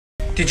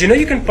Did you know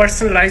you can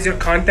personalize your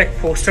contact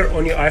poster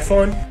on your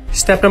iPhone?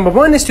 Step number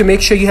 1 is to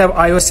make sure you have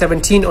iOS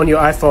 17 on your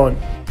iPhone.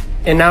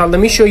 And now let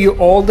me show you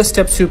all the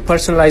steps to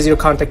personalize your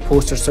contact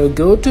poster. So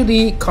go to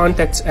the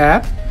Contacts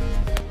app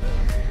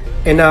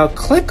and now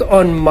click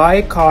on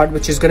My Card,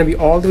 which is going to be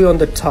all the way on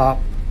the top.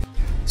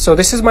 So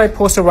this is my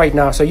poster right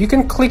now. So you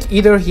can click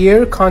either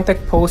here,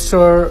 Contact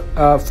Poster,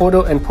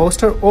 Photo and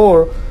Poster,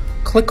 or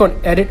click on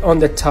Edit on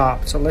the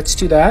top. So let's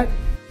do that.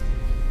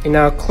 And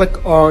now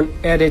click on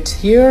Edit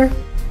here.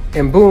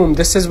 And boom,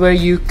 this is where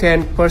you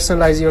can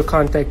personalize your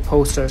contact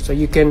poster. So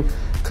you can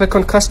click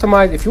on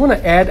Customize. If you want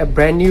to add a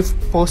brand new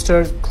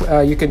poster,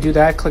 you can do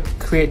that. Click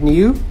Create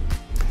New.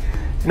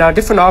 Now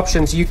different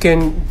options. You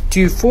can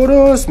do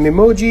photos,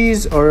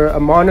 memojis, or a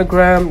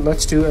monogram.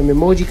 Let's do a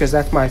memoji because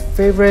that's my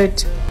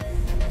favorite.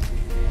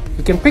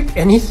 You can pick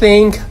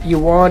anything you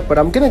want, but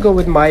I'm gonna go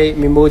with my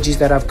memojis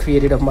that I've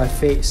created of my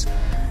face.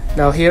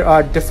 Now here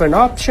are different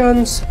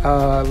options.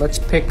 Let's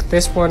pick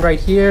this one right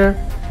here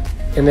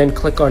and then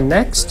click on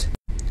Next.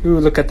 Ooh,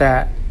 look at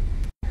that.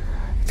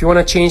 If you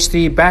want to change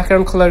the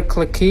background color,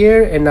 click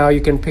here, and now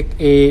you can pick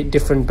a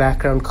different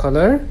background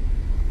color.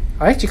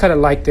 I actually kind of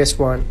like this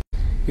one.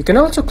 You can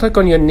also click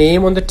on your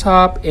name on the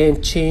top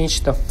and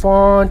change the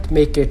font,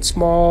 make it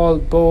small,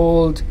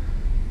 bold,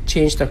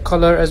 change the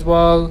color as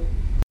well.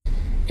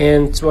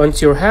 And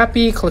once you're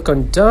happy, click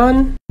on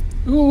Done.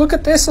 Ooh, look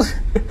at this.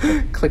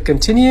 Click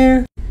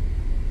Continue.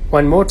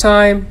 One more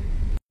time.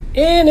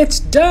 And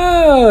it's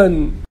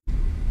done.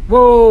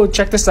 Whoa,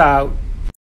 check this out.